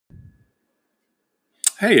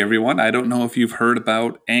Hey everyone, I don't know if you've heard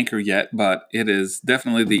about Anchor yet, but it is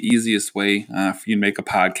definitely the easiest way for you to make a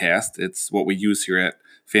podcast. It's what we use here at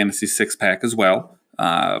Fantasy Six Pack as well.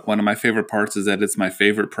 One of my favorite parts is that it's my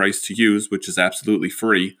favorite price to use, which is absolutely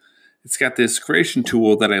free. It's got this creation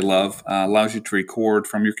tool that I love, allows you to record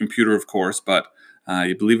from your computer, of course, but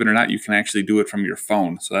you believe it or not, you can actually do it from your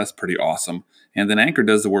phone. So that's pretty awesome. And then Anchor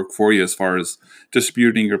does the work for you as far as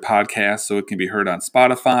distributing your podcast so it can be heard on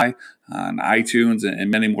Spotify, on iTunes, and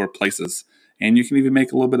many more places. And you can even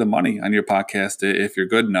make a little bit of money on your podcast if you're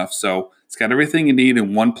good enough. So it's got everything you need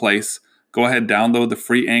in one place. Go ahead and download the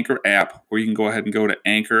free Anchor app, or you can go ahead and go to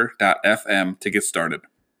anchor.fm to get started.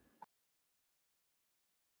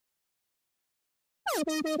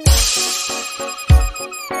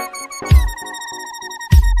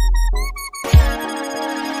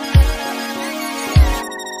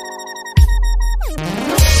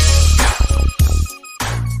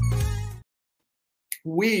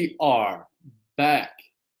 We are back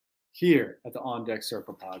here at the On Deck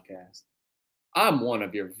Circle podcast. I'm one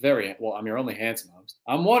of your I'm your only handsome host.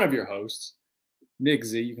 I'm one of your hosts, Nick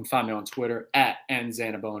Z. You can find me on Twitter at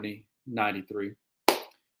nzanaboni93.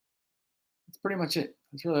 That's pretty much it.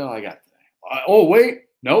 That's really all I got today. Oh, wait.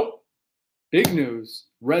 Nope. Big news.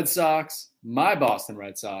 Red Sox, my Boston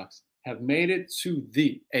Red Sox, have made it to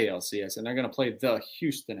the ALCS, and they're going to play the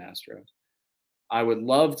Houston Astros. I would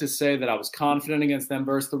love to say that I was confident against them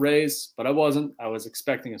versus the Rays, but I wasn't. I was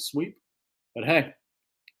expecting a sweep. But hey,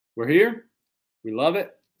 we're here. We love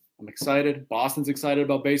it. I'm excited. Boston's excited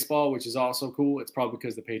about baseball, which is also cool. It's probably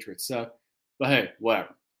because the Patriots suck. But hey,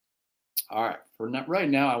 whatever. All right. Right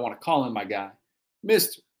now, I want to call in my guy,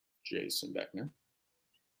 Mr. Jason Beckner.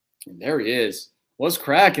 And there he is. What's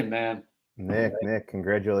cracking, man? Nick,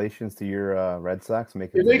 congratulations to your Red Sox.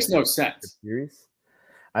 It makes no sense. Series.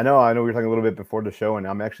 I know we were talking a little bit before the show, and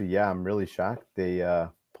I'm really shocked they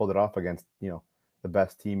pulled it off against, the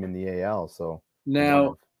best team in the AL. So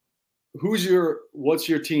now, what's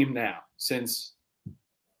your team now? Since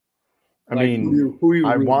I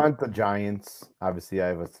want the Giants. Obviously,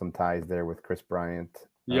 I have some ties there with Chris Bryant.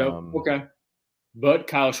 Yep. Okay. But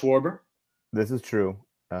Kyle Schwarber. This is true.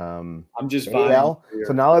 I'm just vibing.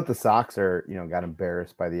 So now that the Sox are, got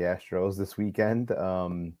embarrassed by the Astros this weekend,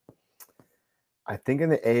 I think in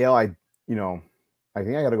the AL, I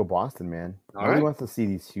think I got to go Boston, man. Nobody wants to see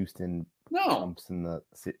these Houston jumps in the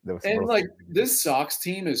and like this Sox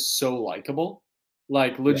team is so likable,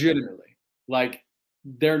 like legitimately, like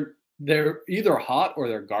they're either hot or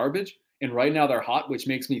they're garbage, and right now they're hot, which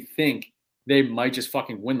makes me think they might just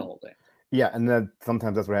fucking win the whole thing. Yeah, and then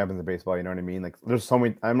sometimes that's what happens in baseball. You know what I mean? Like there's so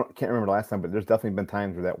many. Can't remember the last time, but there's definitely been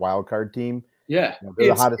times where that wild card team. Yeah, they're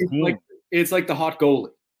the hottest team. It's like the hot goalie.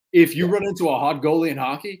 If you run into a hot goalie in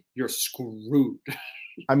hockey, you're screwed.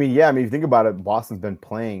 I mean, if you think about it, Boston's been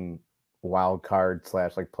playing wild card /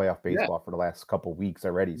 like playoff baseball for the last couple weeks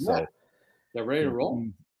already. Yeah. So they're ready to roll.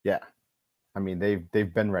 Yeah. I mean,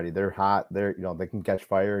 they've been ready. They're hot. They can catch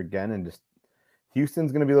fire again, and just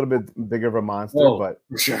Houston's going to be a little bit bigger of a monster, but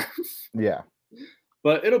for sure. Yeah.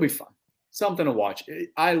 But it'll be fun. Something to watch.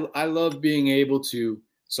 I love being able to,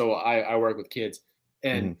 so I work with kids.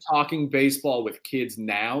 And talking baseball with kids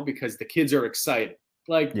now because the kids are excited.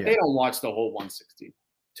 Like they don't watch the whole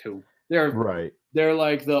 162. They're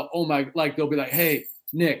like they'll be like, hey,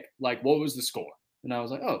 Nick, like what was the score? And I was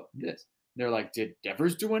like, oh, this. They're like, did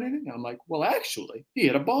Devers do anything? And I'm like, well, actually, he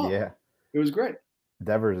hit a ball. Yeah. It was great.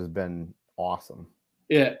 Devers has been awesome.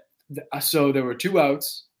 Yeah. So there were 2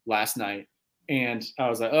 outs last night. And I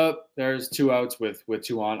was like, oh, there's 2 outs with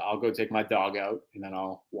 2 on. I'll go take my dog out and then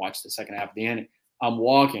I'll watch the second half of the inning. I'm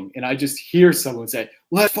walking and I just hear someone say,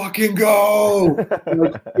 "Let's fucking go!"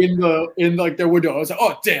 in their window. I was like,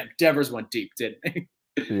 "Oh damn, Devers went deep, didn't he?"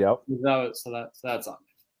 Yep. So that's on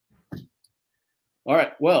me. All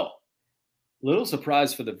right. Well, little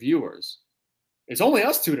surprise for the viewers. It's only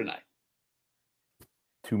us 2 tonight.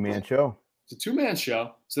 2-man show. It's a 2-man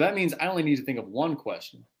show. So that means I only need to think of one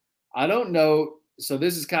question. I don't know. So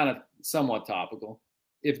this is kind of somewhat topical.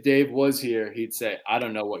 If Dave was here, he'd say, "I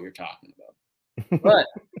don't know what you're talking about." But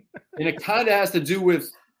and it kind of has to do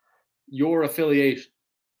with your affiliation.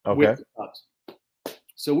 Okay. With the Cubs.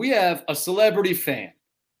 So we have a celebrity fan.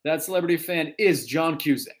 That celebrity fan is John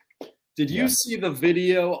Cusack. Did you see the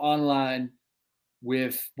video online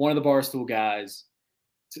with one of the Barstool guys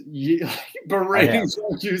berating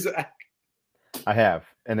John Cusack? I have.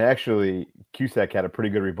 And actually, Cusack had a pretty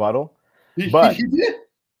good rebuttal. He did.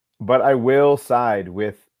 But I will side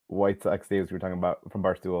with White Sox Davis we were talking about from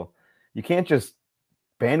Barstool. You can't just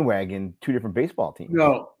bandwagon 2 different baseball teams.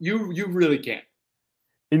 No, you really can't.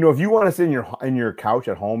 If you want to sit in your couch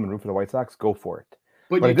at home and root for the White Sox, go for it.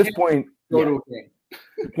 But at this point, go to a game.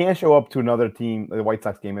 You can't show up to another team, the White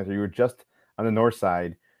Sox game, after you were just on the north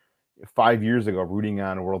side 5 years ago rooting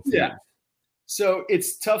on a World Series. Yeah. So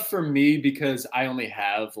it's tough for me because I only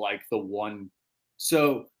have like the one.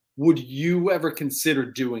 So would you ever consider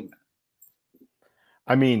doing that?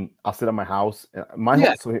 I mean, I'll sit at my house. Mine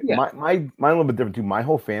a little bit different too. My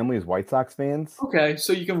whole family is White Sox fans. Okay,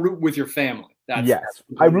 so you can root with your family. That's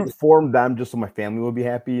I root for them just so my family will be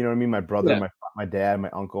happy. You know what I mean? My brother, my dad, my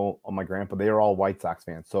uncle, my grandpa, they are all White Sox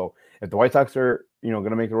fans. So if the White Sox are, going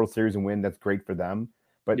to make the World Series and win, that's great for them.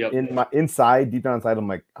 But deep down inside, I'm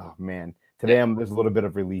like, oh man, today there's a little bit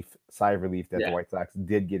of sigh of relief that the White Sox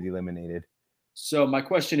did get eliminated. So my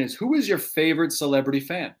question is, who is your favorite celebrity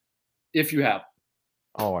fan, if you have?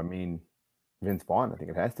 Oh, I mean, Vince Vaughn. I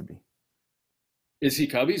think it has to be. Is he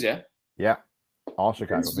Cubbies? Yeah. Yeah. All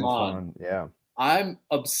Chicago. Vince Vaughn. Yeah. I'm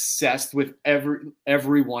obsessed with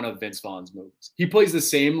every one of Vince Vaughn's movies. He plays the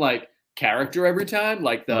same like character every time,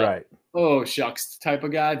 like the oh shucks type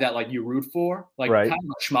of guy that like you root for, like kind of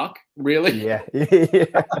a schmuck, really. Yeah.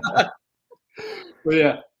 But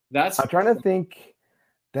yeah, I'm trying to think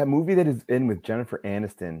that movie that is in with Jennifer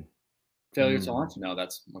Aniston. Failure to Launch? No,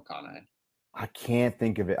 that's McConaughey. I can't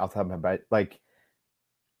think of it outside my head. Like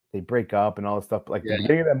they break up and all this stuff. Like the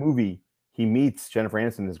beginning of that movie, he meets Jennifer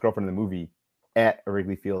Aniston, his girlfriend in the movie, at a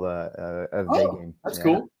Wrigley Field at a day game. That's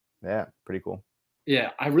cool. Yeah, pretty cool. Yeah,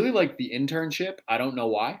 I really like The Internship. I don't know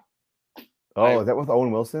why. Oh, is that with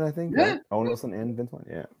Owen Wilson, I think? Yeah. Right? Owen Wilson and Vince Vaughn.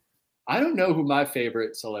 Yeah. I don't know who my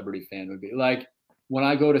favorite celebrity fan would be. Like when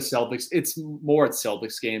I go to Celtics, it's more at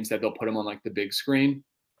Celtics games that they'll put them on like the big screen.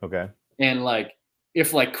 Okay. And like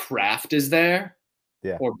if like Kraft is there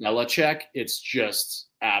or Belichick, it's just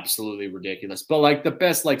absolutely ridiculous. But like the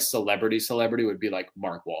best like celebrity would be like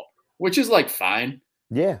Mark Wahlberg, which is like fine.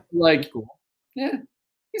 Yeah. Like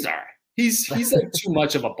he's all right. He's like too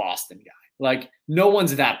much of a Boston guy. Like no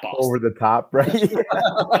one's that Boston. Over the top, right?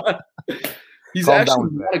 He's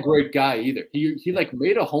actually not a great guy either. He like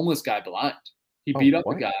made a homeless guy blind. He beat up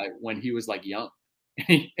a guy when he was like young,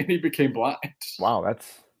 and he became blind. Wow,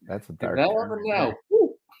 that's a dark. They'll never know.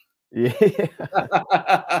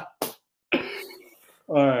 Yeah.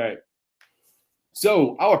 All right.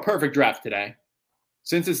 So our perfect draft today,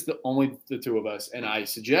 since it's only the two of us, and I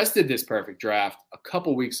suggested this perfect draft a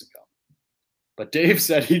couple weeks ago, but Dave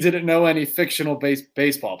said he didn't know any fictional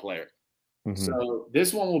baseball player. Mm-hmm. So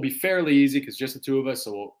this one will be fairly easy because just the two of us.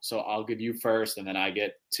 So I'll give you first, and then I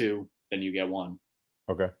get two, then you get one.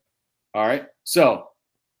 Okay. All right. So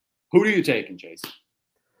who are you taking, Jason?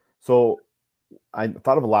 So I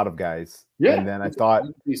thought of a lot of guys. Yeah. And then I thought,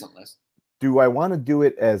 decent list. Do I want to do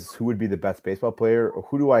it as who would be the best baseball player, or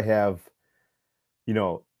who do I have,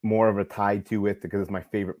 more of a tie to with because it's my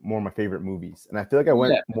favorite movies? And I feel like I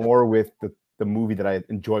went more with the movie that I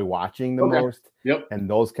enjoy watching the most. Yep. And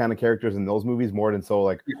those kind of characters in those movies more than so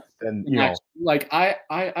like and like I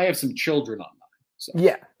have some children on mine. So.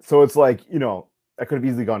 Yeah. So it's like, I could have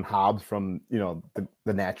easily gone Hobbs from,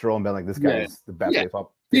 the Natural and been like, this guy is the best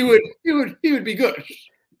baseball. He would be good.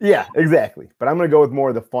 Yeah, exactly. But I'm going to go with more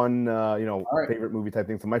of the fun, favorite movie type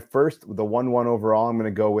thing. So my first, the 1-1 overall, I'm going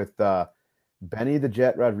to go with Benny the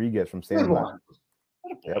Jet Rodriguez from Sandlot.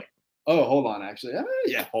 Yep. Oh, hold on, actually.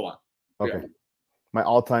 Hold on. Okay. Yeah. My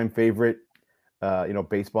all-time favorite,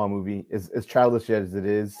 baseball movie is as childish as it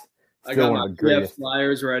is. I got my greatest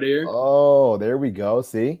Flyers right here. Oh, there we go.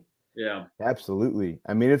 See? Yeah. Absolutely.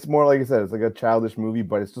 I mean, it's more like I said, it's like a childish movie,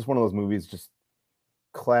 but it's just one of those movies, just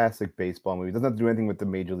classic baseball movie. It doesn't have to do anything with the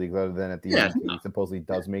major leagues other than at the end he supposedly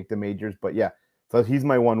does make the majors. But yeah, so he's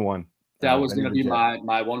my 1-1. That was going to be my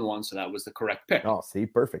 1-1, so that was the correct pick. Oh, see,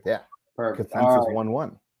 perfect. Yeah. Perfect. Consensus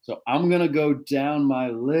 1-1. So I'm going to go down my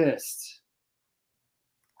list.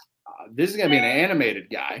 This is going to be an animated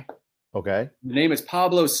guy. Okay. The name is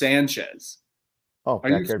Pablo Sanchez. Oh, are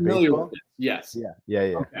you familiar baseball? with it? Yes. Yeah.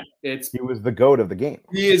 Okay. He was the GOAT of the game.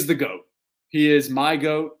 He is the GOAT. He is my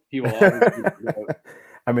GOAT. He will always be the GOAT.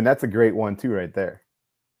 I mean, that's a great one too, right there.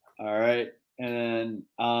 All right. And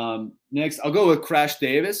next, I'll go with Crash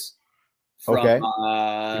Davis. From, okay. He's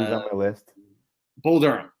on my list. Bull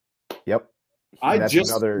Durham. Yep. I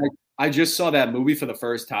just saw that movie for the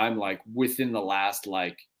first time, like within the last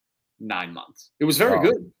 9 months. It was very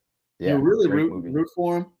good. Yeah. You really root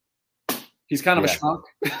for him. He's kind of a schmuck.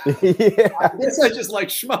 I guess I just like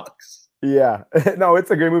schmucks. Yeah. No, it's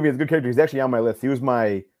a great movie. It's a good character. He's actually on my list. He was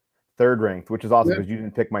my third ranked, which is awesome because you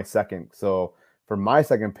didn't pick my second. So for my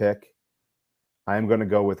second pick, I'm going to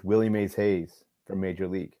go with Willie Mays Hayes from Major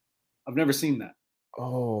League. I've never seen that.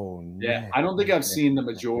 Oh, yeah. I don't think I've seen the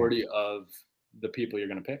majority of the people you're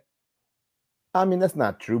going to pick. I mean, that's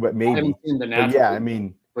not true, but I maybe. haven't seen the But natural. yeah, I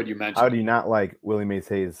mean, but you mentioned. how do you not like Willie Mays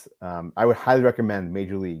Hayes? I would highly recommend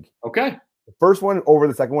Major League. Okay. The first one over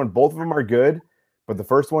the second one, both of them are good, but the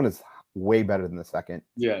first one is way better than the second.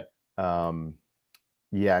 Yeah.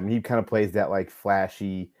 Yeah, I mean, he kind of plays that like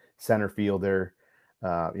flashy center fielder,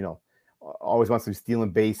 you know, always wants to be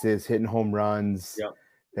stealing bases, hitting home runs. Yep.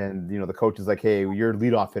 And, you know, the coach is like, hey, you're a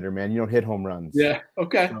leadoff hitter, man. You don't hit home runs. Yeah.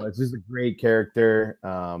 Okay. So it's just a great character.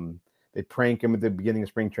 They prank him at the beginning of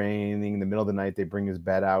spring training. In the middle of the night, they bring his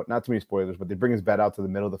bed out. Not too many spoilers, but they bring his bed out to the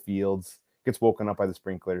middle of the fields. Gets woken up by the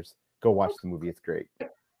sprinklers. Go watch the movie. It's great.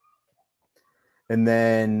 And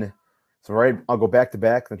then, so right, I'll go back to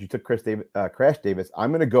back. Since you took Crash Davis,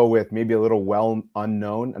 I'm going to go with maybe a little well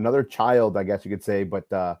unknown, another child, I guess you could say, but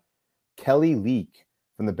Kelly Leak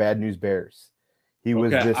from the Bad News Bears. He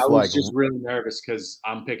was this I was just really nervous because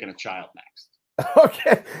I'm picking a child next.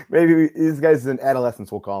 Okay, maybe this guy's in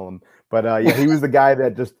adolescence, we'll call him. But yeah, he was the guy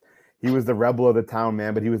that he was the rebel of the town,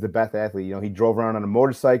 man. But he was the best athlete. You know, he drove around on a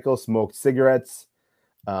motorcycle, smoked cigarettes.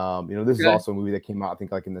 You know, this is also a movie that came out, I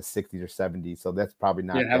think, like in the 60s or 70s. So that's probably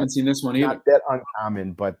not. Yeah, I haven't seen this one either. Not that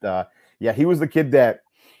uncommon, but yeah, he was the kid that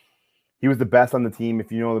he was the best on the team.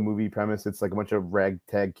 If you know the movie premise, it's like a bunch of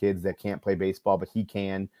ragtag kids that can't play baseball, but he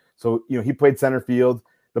can. So, you know, he played center field.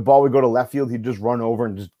 The ball would go to left field. He'd just run over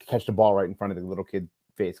and just catch the ball right in front of the little kid's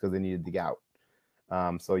face because they needed the out.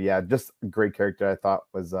 So yeah, just a great character. I thought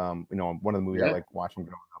was you know, one of the movies I like watching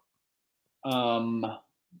growing up.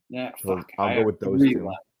 Yeah, so I'll go with those two.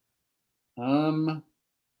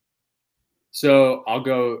 So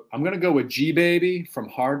I'm gonna go with G Baby from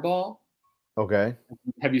Hardball. Okay.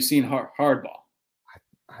 Have you seen Hardball?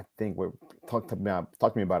 I think talk to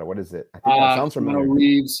me about it. What is it? I think that sounds familiar.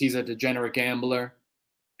 Reeves, he's a degenerate gambler.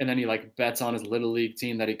 And then he like bets on his little league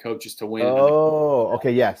team that he coaches to win. Oh,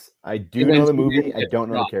 okay, yes, I do know the movie. I don't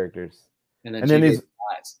know the characters. And then he's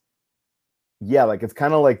yeah, like it's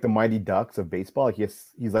kind of like the Mighty Ducks of baseball. Like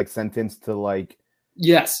he's like sentenced to like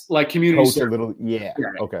like community coach a little. Yeah.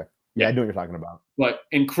 Okay. Yeah, I know what you're talking about. But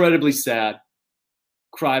incredibly sad.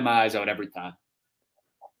 Cry my eyes out every time.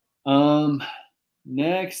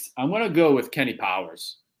 Next, I'm gonna go with Kenny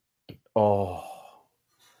Powers. Oh.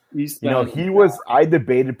 You know, I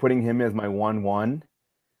debated putting him as my 1-1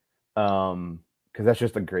 because that's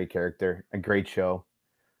just a great character, a great show.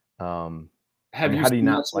 How do you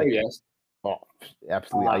not like it? Yes. Oh,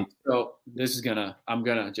 absolutely. So I'm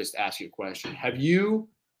gonna just ask you a question. Have you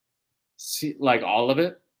seen like all of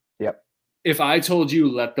it? Yep. If I told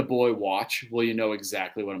you Let the Boy Watch, will you know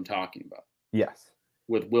exactly what I'm talking about? Yes.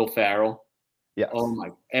 With Will Ferrell? Yes. Oh my,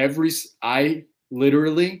 I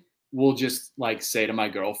literally will just like say to my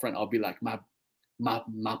girlfriend, I'll be like, my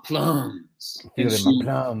plums. And she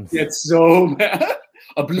gets so mad.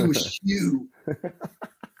 A blue shoe.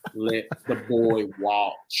 Let the Boy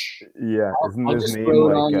Watch. Yeah. I'll just throw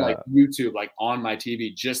it on like YouTube, like on my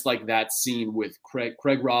TV, just like that scene with Craig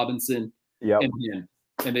Robinson and him.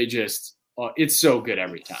 And they just, it's so good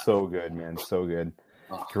every time. So good, man. So good.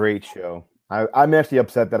 Great show. I'm actually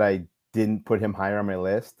upset that I didn't put him higher on my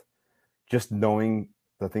list. Just knowing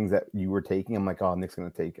the things that you were taking, I'm like, oh, Nick's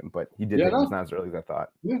going to take him. But he did take him. It's not as early as I thought.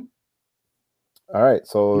 Yeah. All right.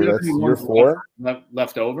 So that's your 4.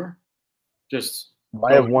 Left over? Just.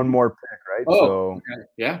 I have one more pick, right? Oh, so okay.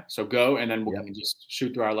 Yeah. So go, and then we can just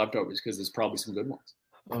shoot through our leftovers because there's probably some good ones.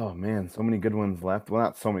 Oh, man. So many good ones left. Well,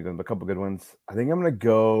 not so many good ones, but a couple good ones. I think I'm going to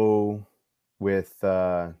go with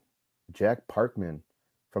Jack Parkman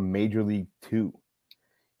from Major League 2.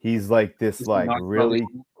 He's like this, like really.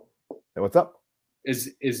 What's up?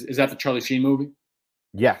 Is that the Charlie Sheen movie?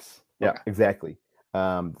 Yes. Yeah, exactly.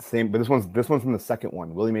 Same, but this one's from the second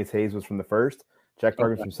one. Willie Mays Hayes was from the first. Jack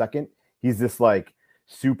Parkman's from second. He's this like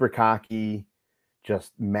super cocky,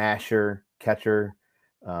 just masher catcher.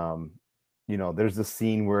 You know, there's this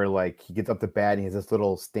scene where like he gets up to bat and he has this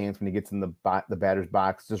little stance when he gets in the batter's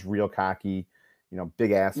box, just real cocky, you know,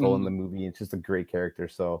 big asshole in the movie. It's just a great character.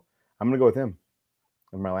 So I'm gonna go with him.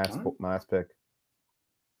 My last pick.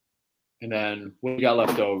 And then what we got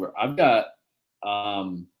left over? I've got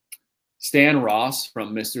Stan Ross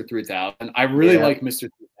from Mr. 3000. I really like Mr.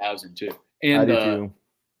 3000 too. And I do too.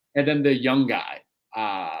 And then the young guy,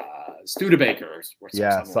 Studebaker.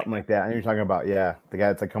 Something like that. I know you're talking about, the guy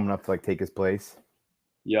that's like coming up to like take his place.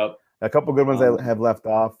 Yep. A couple good ones I have left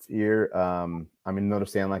off here. I mean, another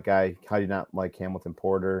Sandlot guy. How do you not like Hamilton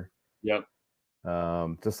Porter? Yep.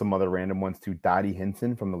 Just some other random ones too. Dottie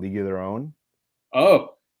Hinson from The League of Their Own.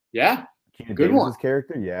 Oh, yeah. Gina Davis's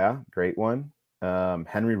character. Yeah, great one.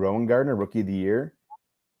 Henry Rowan-Gardner, Rookie of the Year.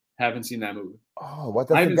 Haven't seen that movie. Oh, what?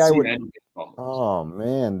 That's the guy with. Oh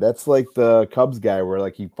man, that's like the Cubs guy where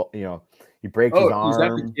like he He breaks his is that the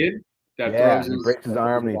arm. kid that Yeah, throws he his breaks his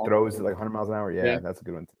arm and he ball? throws it like 100 miles an hour. Yeah, Yeah. that's a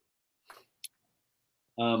good one.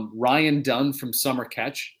 Ryan Dunn from Summer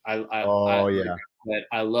Catch. I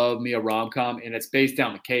love me a rom-com, and it's based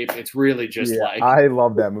down the Cape. It's really just like I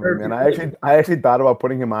love that movie, man. I actually thought about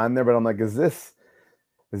putting him on there, but I'm like, is this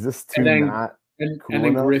too not cool and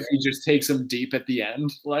then enough? Griffey just takes him deep at the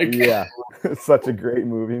end. Like, yeah, it's such a great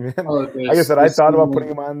movie, man. like I said, I thought about putting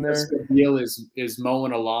him on there. The deal is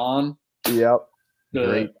mowing a lawn. Yep.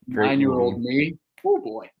 The Great 9-year-old movie. me. Oh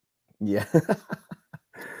boy. Yeah.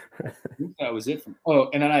 I think that was it.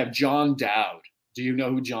 And then I have John Dowd. Do you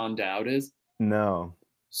know who John Dowd is? No.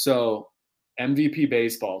 So MVP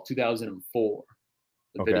baseball 2004.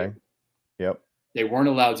 Okay. Video. Yep. They weren't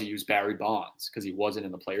allowed to use Barry Bonds because he wasn't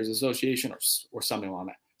in the Players Association or something like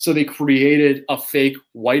that. So they created a fake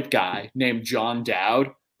white guy named John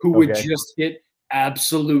Dowd who would just hit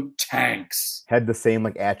absolute tanks. Had the same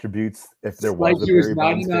like attributes if there was like a he was Barry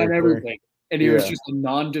Bonds 99 everything, and he was just a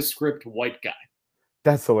nondescript white guy.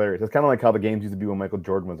 That's hilarious. It's kind of like how the games used to be when Michael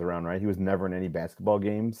Jordan was around, right? He was never in any basketball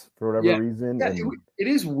games for whatever reason. Yeah, it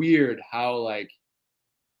is weird how like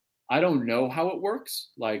I don't know how it works.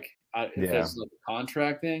 Like if there's like a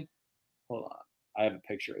contract thing. Hold on, I have a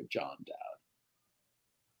picture of John Dowd.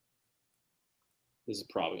 This is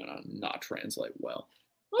probably gonna not translate well.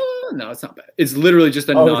 No, it's not bad. It's literally just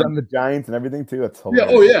a he's on the Giants and everything too. That's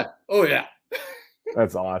hilarious. Oh yeah.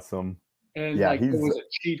 That's awesome. And like there was a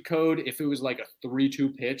cheat code. If it was like a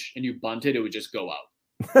 3-2 pitch and you bunted, it would just go out.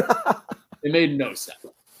 It made no sense.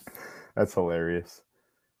 That's hilarious.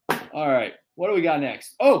 All right, what do we got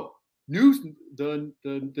next? Oh, the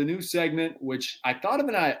new segment, which I thought of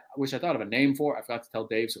a name for. I forgot to tell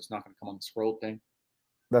Dave, so it's not going to come on the scroll thing.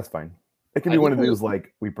 That's fine. It can be one of those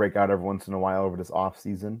like we break out every once in a while over this off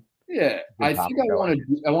season. Yeah, I think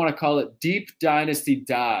I want to call it Deep Dynasty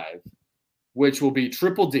Dive, which will be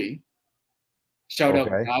Triple D. Shout out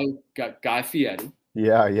Guy Fieri.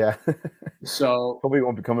 Yeah. So hopefully it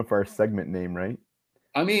won't be coming for our segment name, right?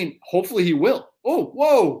 I mean, hopefully he will. Oh,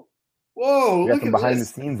 whoa! We got some behind the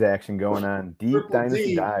scenes action going on. Deep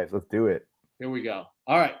Dynasty Dives. Let's do it. Here we go.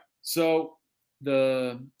 All right. So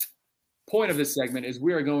the point of this segment is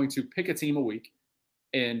we are going to pick a team a week,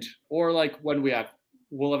 or like when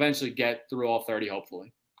we'll eventually get through all 30,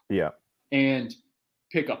 hopefully. Yeah. And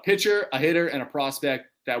pick a pitcher, a hitter, and a prospect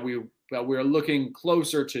that we're looking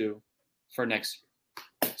closer to for next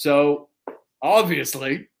year. So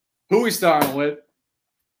obviously, who are we starting with?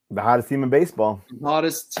 The hottest team in baseball. The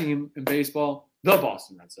hottest team in baseball, the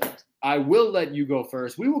Boston Red Sox. I will let you go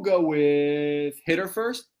first. We will go with hitter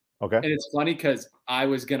first. Okay. And it's funny because I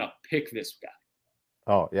was going to pick this guy.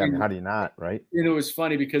 Oh, yeah. I mean, how do you not, right? And it was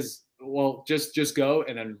funny because, well, just go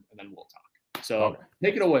and then we'll talk. So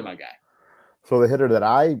Take it away, my guy. So the hitter that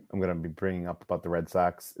I am going to be bringing up about the Red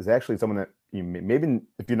Sox is actually someone that you maybe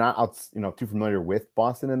if you're not too familiar with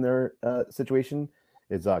Boston and their situation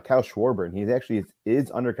is Kyle Schwarber, and he actually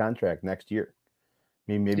is under contract next year.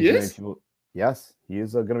 I mean, maybe yes, he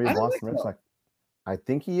is going to be a Boston Red Sox. I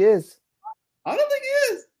think he is. I don't think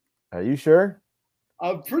he is. Are you sure?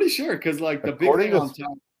 I'm pretty sure because like the big thing on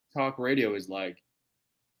talk radio is like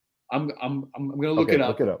I'm gonna look it up.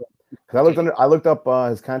 Look it up. Because I looked up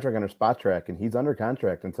his contract under Spot Track, and he's under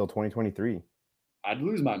contract until 2023. I'd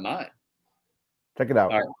lose my mind. Check it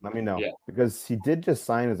out. Right. Let me know. Yeah. Because he did just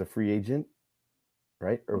sign as a free agent,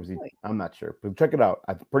 right? Or was he? I'm not sure. But check it out.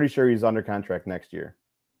 I'm pretty sure he's under contract next year.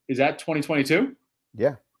 Is that 2022?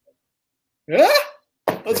 Yeah. Yeah.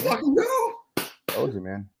 Let's fucking go. Told you,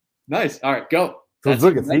 man. Nice. All right, go. So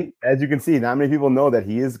look, as you can see, not many people know that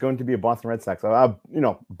he is going to be a Boston Red Sox. So,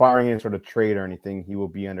 barring any sort of trade or anything, he will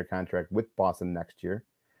be under contract with Boston next year.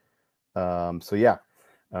 How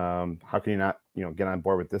can you not, get on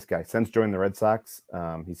board with this guy? Since joining the Red Sox,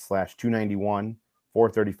 he's slashed 291,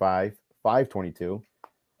 435, 522,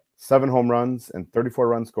 7 home runs and 34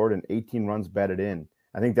 runs scored and 18 runs batted in.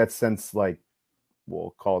 I think that's since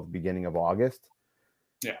we'll call it the beginning of August.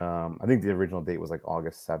 Yeah. I think the original date was like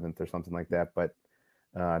August 7th or something like that, but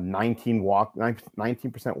 19%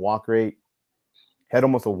 walk rate, had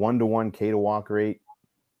almost a 1-to-1 K to walk rate.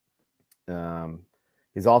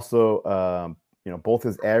 He's also, both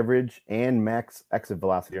his average and max exit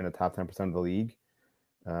velocity are in the top 10% of the league.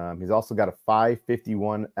 He's also got a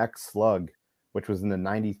 551 X slug, which was in the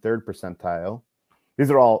 93rd percentile.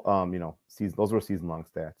 These are all, those were season-long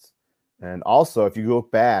stats. And also, if you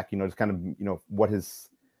look back, just kind of, what his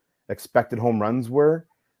expected home runs were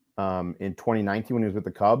in 2019 when he was with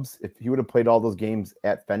the Cubs. If he would have played all those games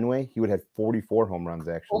at Fenway, he would have 44 home runs,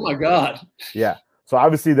 actually. Oh, my God. Yeah. So,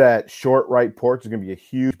 obviously, that short right porch is going to be a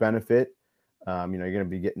huge benefit. You're going to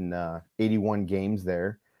be getting 81 games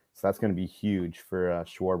there. So that's going to be huge for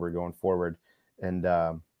Schwarber going forward. And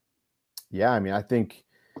yeah, I mean, I think,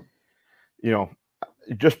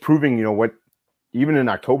 just proving, what, even in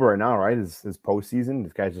October right now, right, is postseason.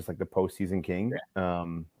 This guy's just like the postseason king.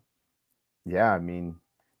 Yeah, I mean,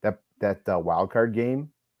 that wild card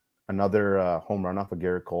game, another home run off of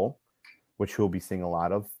Garrett Cole, which we'll be seeing a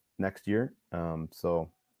lot of next year. So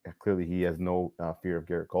clearly he has no fear of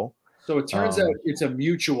Garrett Cole. So it turns out it's a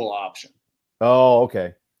mutual option. Oh,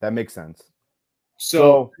 okay. That makes sense.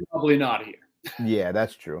 So probably not here. Yeah,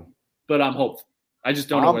 that's true. But I'm hopeful. I just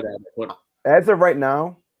don't know where that would put him. As of right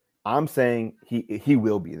now, I'm saying he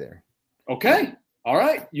will be there. Okay. All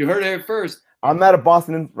right. You heard it here first. I'm not a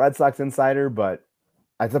Boston Red Sox insider, but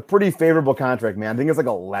it's a pretty favorable contract, man. I think it's like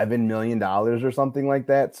 $11 million or something like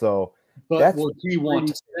that. So, but will he want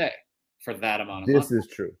to stay for that amount of money? This is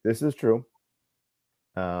true.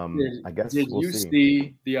 I guess did we'll you see.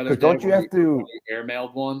 See the other day? Don't you have to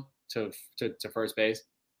airmailed one to first base?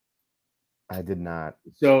 I did not.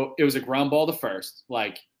 So it was a ground ball to first,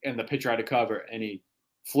 and the pitcher had to cover, and he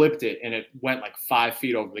flipped it, and it went like 5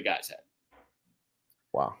 feet over the guy's head.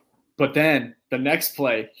 Wow. But then the next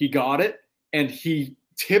play, he got it, and he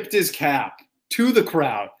tipped his cap to the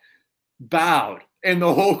crowd, bowed, and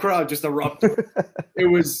the whole crowd just erupted. It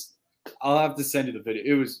was – I'll have to send you the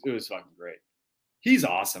video. It was fucking great. He's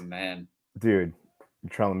awesome, man. Dude,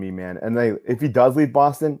 you're telling me, man. And if he does leave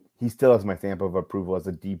Boston, he still has my stamp of approval as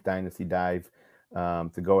a deep dynasty dive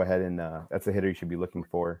to go ahead and that's a hitter you should be looking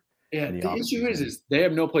for. Yeah, the issue is they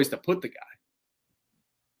have no place to put the guy.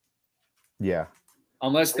 Yeah.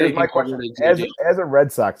 Unless they my question. As a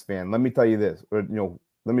Red Sox fan, let me tell you this. Let me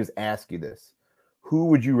just ask you this. Who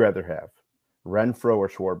would you rather have, Renfroe or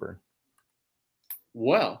Schwarber?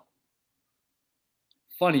 Well,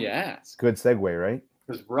 funny you ask. Good segue, right?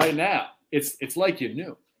 Because right now, it's like you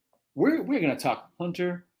knew. We're going to talk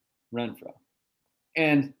Hunter Renfroe.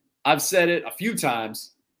 And I've said it a few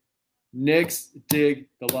times. Knicks dig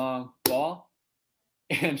the long ball.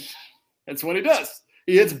 And that's what he does.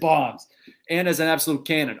 He hits bombs. And as an absolute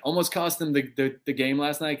cannon. Almost cost him the game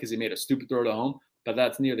last night because he made a stupid throw to home. But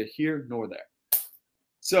that's neither here nor there.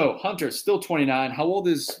 So Hunter's still 29. How old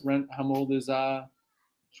is Schwarber?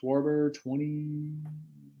 20.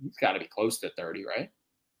 He's got to be close to 30, right?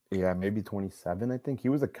 Yeah, maybe 27. I think he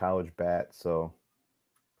was a college bat, so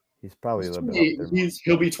he's probably a little bit up there.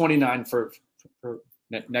 He'll be 29 for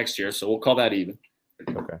next year, so we'll call that even.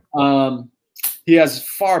 Okay. He has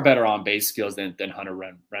far better on base skills than Hunter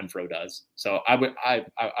Renfroe does. So I think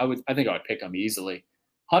I would pick him easily.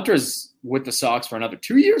 Hunter's with the Sox for another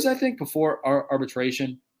 2 years, I think, before our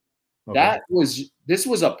arbitration. Okay. This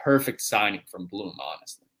was a perfect signing from Bloom,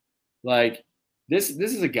 honestly. Like this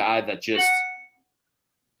is a guy that just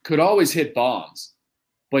could always hit bombs,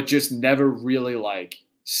 but just never really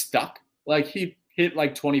stuck. Like he hit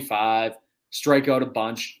 25, strike out a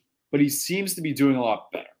bunch, but he seems to be doing a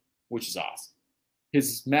lot better, which is awesome.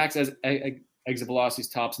 His max exit velocity is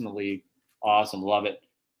tops in the league. Awesome. Love it.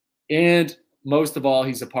 And most of all,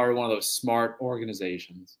 he's a part of one of those smart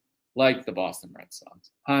organizations like the Boston Red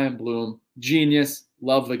Sox. Chaim Bloom, genius.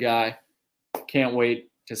 Love the guy. Can't wait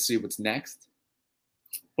to see what's next.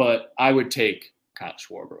 But I would take Kyle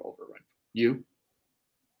Schwarber over Renfroe. You?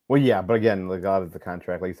 Well, yeah, but again, a lot of the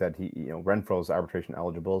contract, like you said, Renfroe's arbitration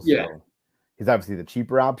eligible, so yeah. He's obviously the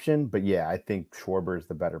cheaper option. But yeah, I think Schwarber is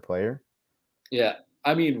the better player. Yeah,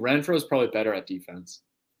 I mean Renfroe's probably better at defense,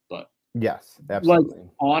 but yes, absolutely.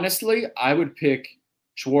 Honestly, I would pick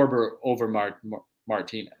Schwarber over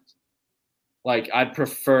Martinez. I'd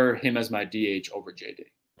prefer him as my DH over JD.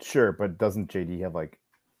 Sure, but doesn't JD have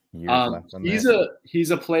years left on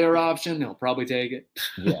he's a player option. He'll probably take it.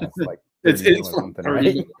 Yeah, it's something,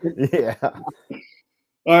 right? Yeah.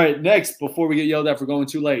 All right, next, before we get yelled at for going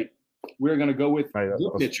too late, we're gonna go with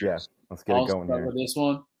the pitchers. Yeah, let's get it going here. With this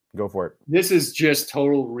one. Go for it. This is just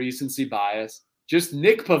total recency bias. Just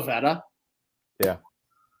Nick Pivetta. Yeah.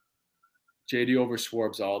 JD over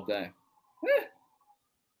Schwarber all day.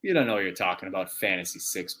 You don't know what you're talking about, fantasy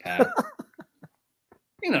six-pack.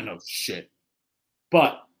 You don't know shit.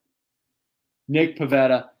 But Nick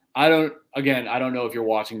Pivetta, I don't know if you're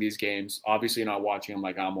watching these games. Obviously, you're not watching them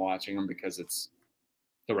like I'm watching them because it's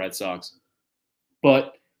the Red Sox.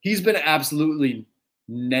 But he's been absolutely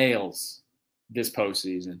nails this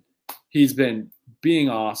postseason. He's been being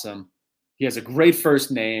awesome. He has a great first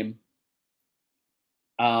name.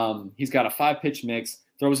 He's got a 5-pitch mix,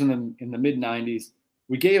 throws in the mid-90s.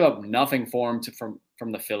 We gave up nothing for him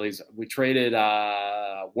from the Phillies. We traded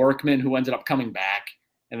Workman, who ended up coming back,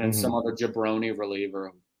 and then some other jabroni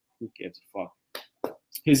reliever. Who gives a fuck?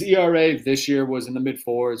 His ERA this year was in the mid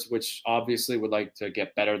fours, which obviously would like to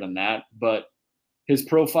get better than that. But his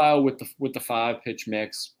profile with the 5-pitch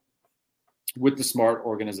mix, with the smart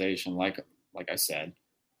organization, like I said,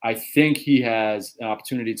 I think he has an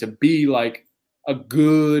opportunity to be like a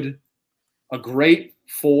great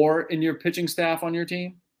 4 in your pitching staff on your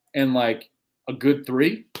team, and like a good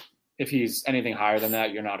 3. If he's anything higher than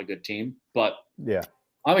that, you're not a good team. But yeah,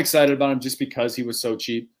 I'm excited about him just because he was so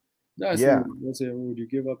cheap. Yeah. Let's say, would you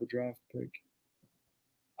give up a draft pick?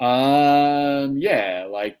 Yeah,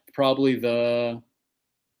 like probably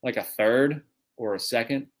like a 3rd or a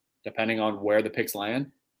 2nd, depending on where the picks land.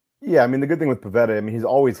 Yeah, I mean, the good thing with Pivetta, I mean, he's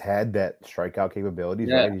always had that strikeout capabilities,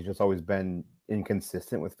 Yeah. right? He's just always been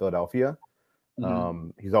inconsistent with Philadelphia. Mm-hmm.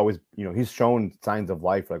 He's always, he's shown signs of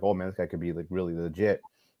life, like, oh man, this guy could be like really legit.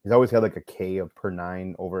 He's always had like a K of per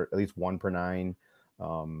 9, over at least 1 per 9,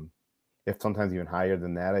 if sometimes even higher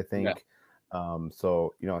than that, I think. Yeah.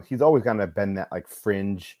 So he's always kind of been that like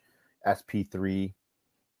fringe SP3.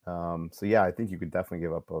 So yeah, I think you could definitely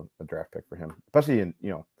give up a draft pick for him, especially in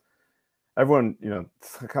everyone,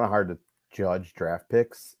 it's kind of hard to judge draft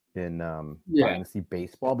picks in fantasy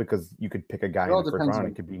baseball because you could pick a guy in the first round,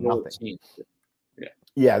 it could be nothing.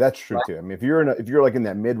 Yeah, that's true too. I mean, if you're like in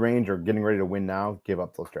that mid range or getting ready to win now, give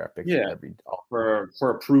up those draft picks. Yeah, for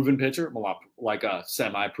a proven pitcher, like a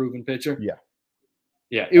semi-proven pitcher.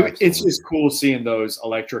 Yeah, it's just cool seeing those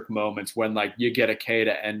electric moments when like you get a K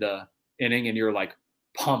to end a inning and you're like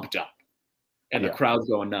pumped up, and the crowd's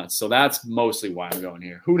going nuts. So that's mostly why I'm going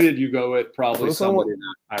here. Who did you go with? Probably somebody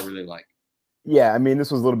that I really like. Yeah, I mean,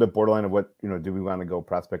 this was a little bit borderline of what, do we want to go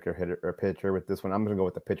prospect or hitter or pitcher with this one? I'm going to go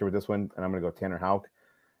with the pitcher with this one, and I'm going to go Tanner Houck.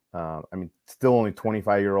 I mean, still only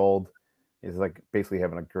 25-year-old, is like basically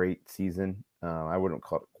having a great season. I wouldn't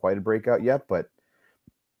call it quite a breakout yet, but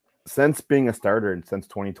since being a starter and since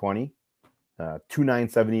 2020,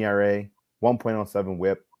 2.97 ERA, 1.07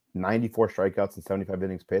 WHIP, 94 strikeouts and 75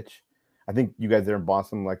 innings pitched. I think you guys there in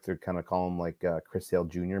Boston like to kind of call him like Chris Sale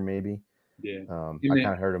Jr. maybe. Yeah, I kind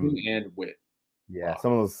of heard him. And WHIP. Yeah,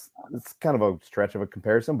 some of those. It's kind of a stretch of a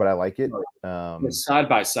comparison, but I like it. Side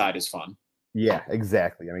by side is fun. Yeah,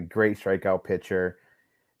 exactly. I mean, great strikeout pitcher.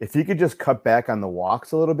 If he could just cut back on the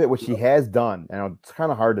walks a little bit, which he has done, and it's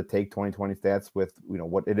kind of hard to take 2020 stats with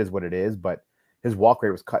what it is, but his walk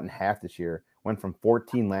rate was cut in half this year. Went from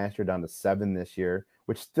 14 last year down to 7 this year,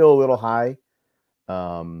 which is still a little high.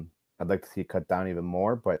 I'd like to see it cut down even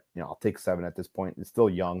more, but I'll take 7 at this point. It's still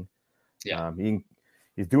young. Yeah.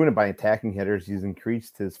 He's doing it by attacking hitters. He's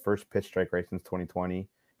increased his first pitch strike rate since 2020.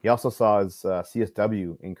 He also saw his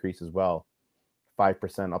CSW increase as well,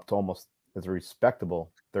 5% up to almost as a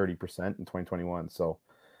respectable 30% in 2021. So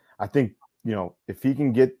I think, if he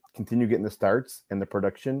can continue getting the starts and the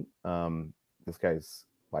production, this guy's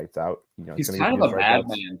lights out. He's kind of a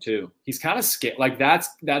madman too. He's kind of scared. Like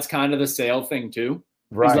that's kind of the Sale thing too.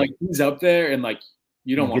 Right. He's up there and like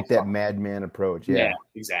you don't want get that madman approach. Yeah,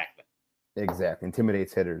 exactly.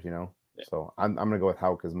 Intimidates hitters, Yeah. So I'm gonna go with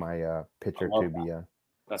Houck as my pitcher to be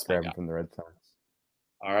that's grabbing from the Red Sox.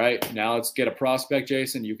 All right, now let's get a prospect,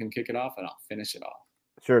 Jason. You can kick it off and I'll finish it off.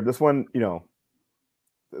 Sure. This one,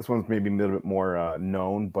 this one's maybe a little bit more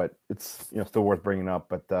known, but it's still worth bringing up.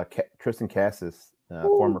 But Tristan Cassis,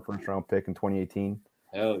 former first-round pick in 2018,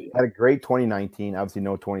 hell yeah, had a great 2019. Obviously,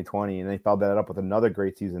 no 2020, and they followed that up with another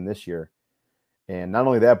great season this year. And not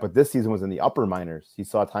only that, but this season was in the upper minors. He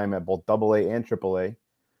saw time at both AA and AAA.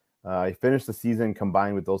 He finished the season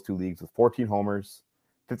combined with those two leagues with 14 homers,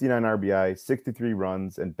 59 RBI, 63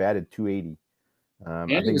 runs, and batted .280.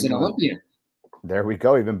 And he was an Olympian. There we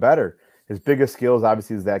go, even better. His biggest skills,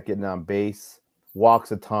 obviously, is that getting on base,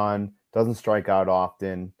 walks a ton, doesn't strike out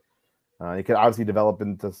often. He could obviously develop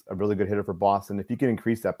into a really good hitter for Boston. If you can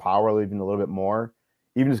increase that power even a little bit more,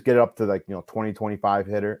 even just get it up to 20, 25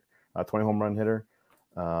 hitter, 20 home run hitter.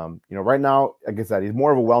 Right now, like I said, he's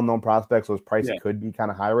more of a well-known prospect, so his price could be kind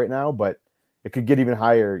of high right now, but it could get even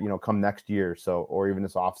higher, come next year, or even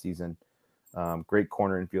this offseason. Great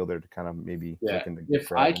corner infielder to kind of maybe look into.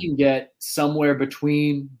 If I can get somewhere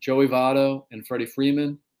between Joey Votto and Freddie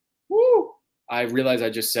Freeman, woo! I realize I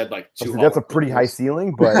just said like 2. That's a pretty high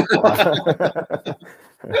ceiling, but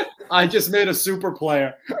I just made a super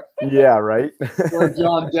player. Yeah, right. Or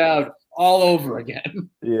John Dowd all over again.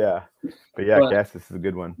 Yeah, but Cassis is a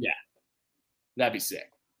good one. Yeah, that'd be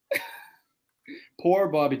sick. Poor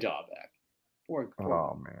Bobby Dahlbeck. Poor.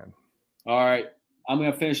 Oh man. All right. I'm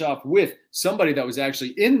going to finish off with somebody that was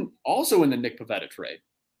actually also in the Nick Pivetta trade.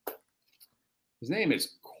 His name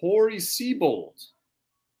is Corey Seabold,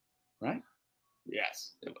 right?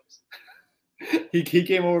 Yes, it was. He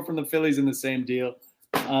came over from the Phillies in the same deal.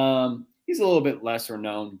 He's he's a little bit lesser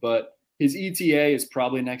known, but his ETA is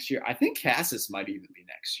probably next year. I think Cassis might even be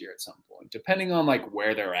next year at some point, depending on like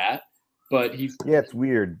where they're at. But it's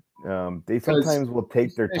weird. They sometimes will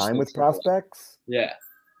take their time with prospects. Yeah.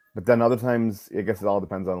 But then other times, I guess it all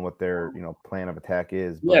depends on what their plan of attack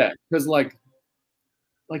is. But... yeah, because like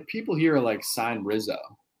people here are like sign Rizzo,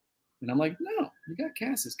 and I'm like, no, you got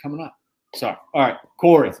Cassis coming up. Sorry. All right,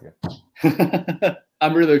 Corey.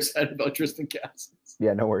 I'm really excited about Tristan Cassis.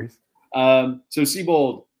 Yeah, no worries. So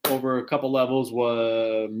Seabold over a couple levels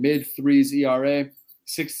was mid-threes ERA,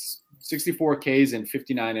 64 Ks in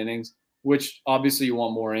 59 innings, which obviously you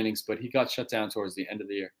want more innings, but he got shut down towards the end of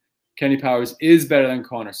the year. Kenny Powers is better than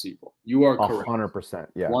Connor Seabold. You are correct. 100%.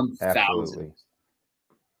 Yeah, 1,000.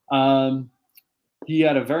 He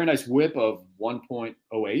had a very nice whip of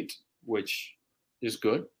 1.08, which is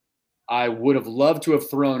good. I would have loved to have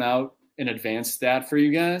thrown out an advanced stat for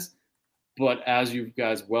you guys, but as you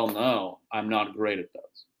guys well know, I'm not great at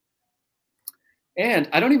those. And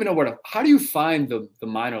I don't even know how do you find the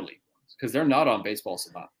minor league ones? Because they're not on Baseball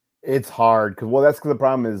Savant. It's hard that's because the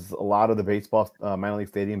problem is a lot of the baseball minor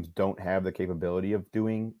league stadiums don't have the capability of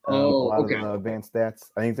doing a lot of the advanced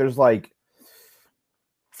stats. I think there's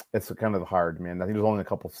it's kind of hard, man. I think there's only a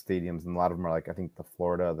couple of stadiums, and a lot of them are I think the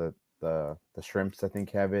Florida, the Shrimps, I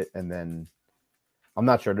think have it, and then I'm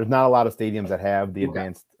not sure. There's not a lot of stadiums that have the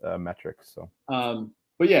advanced metrics. So,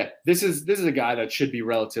 but yeah, this is a guy that should be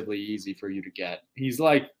relatively easy for you to get.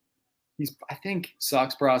 I think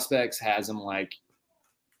Sox Prospects has him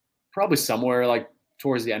probably somewhere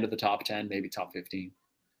towards the end of the top 10, maybe top 15.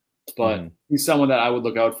 But he's someone that I would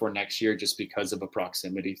look out for next year just because of a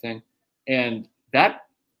proximity thing. And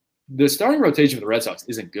the starting rotation for the Red Sox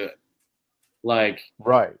isn't good. Right.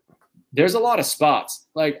 There's a lot of spots.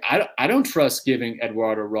 I don't trust giving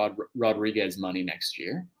Eduardo Rodriguez money next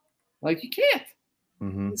year. You can't.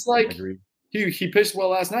 Mm-hmm. It's he pitched well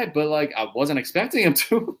last night, but I wasn't expecting him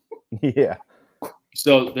to. Yeah.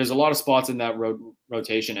 So there's a lot of spots in that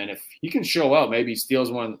rotation, and if he can show out, maybe he steals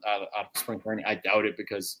one out of spring training. I doubt it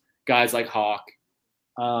because guys like Hawk.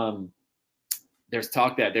 There's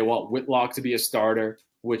talk that they want Whitlock to be a starter,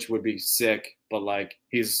 which would be sick, but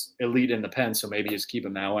he's elite in the pen, so maybe just keep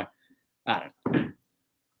him that way. I don't know.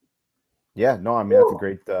 Yeah, no, I mean that's a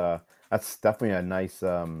great. That's definitely a nice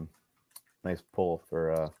pull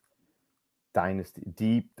for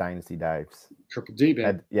deep dynasty dives. Triple D,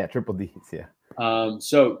 man. Yeah, triple Ds. Yeah.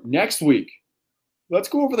 So next week, let's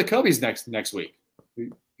go over the Cubbies next week.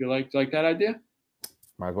 You like that idea?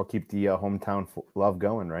 Might as well keep the hometown love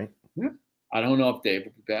going, right? Yeah. I don't know if Dave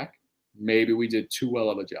will be back. Maybe we did too well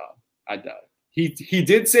of a job. I doubt it. He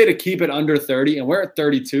did say to keep it under 30, and we're at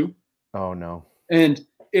 32. Oh no! And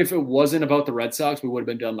if it wasn't about the Red Sox, we would have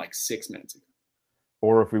been done 6 minutes ago.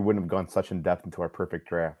 Or if we wouldn't have gone such in depth into our perfect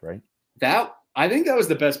draft, right? I think that was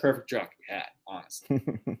the best perfect draft we had, honestly.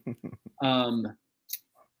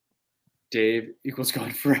 Dave equals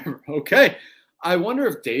gone forever. Okay. I wonder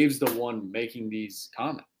if Dave's the one making these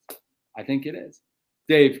comments. I think it is.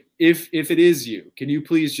 Dave, if it is you, can you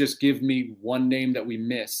please just give me one name that we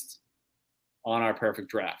missed on our perfect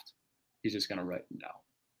draft? He's just going to write no.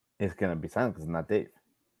 It's going to be silent because it's not Dave.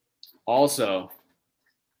 Also,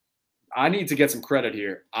 I need to get some credit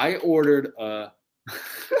here. I ordered a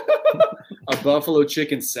buffalo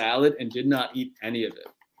chicken salad and did not eat any of it.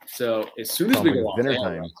 So as soon as we go off dinner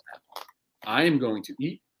time, I am going to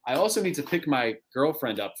eat. I also need to pick my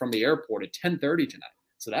girlfriend up from the airport at 10:30 tonight.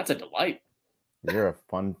 So that's a delight. You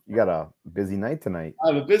got a busy night tonight.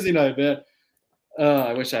 I have a busy night, man.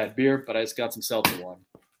 I wish I had beer, but I just got some seltzer water.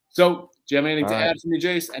 So do you have anything to add from me,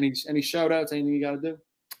 Jace? Any shout outs? Anything you got to do?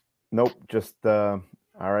 Nope. Just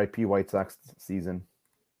RIP White Sox season.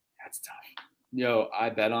 That's tough. Yo, I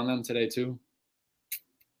bet on them today too.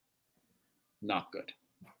 Not good.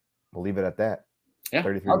 We'll leave it at that. Yeah.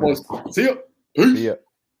 33 minutes. See ya. Peace. See ya.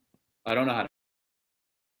 I don't know how to.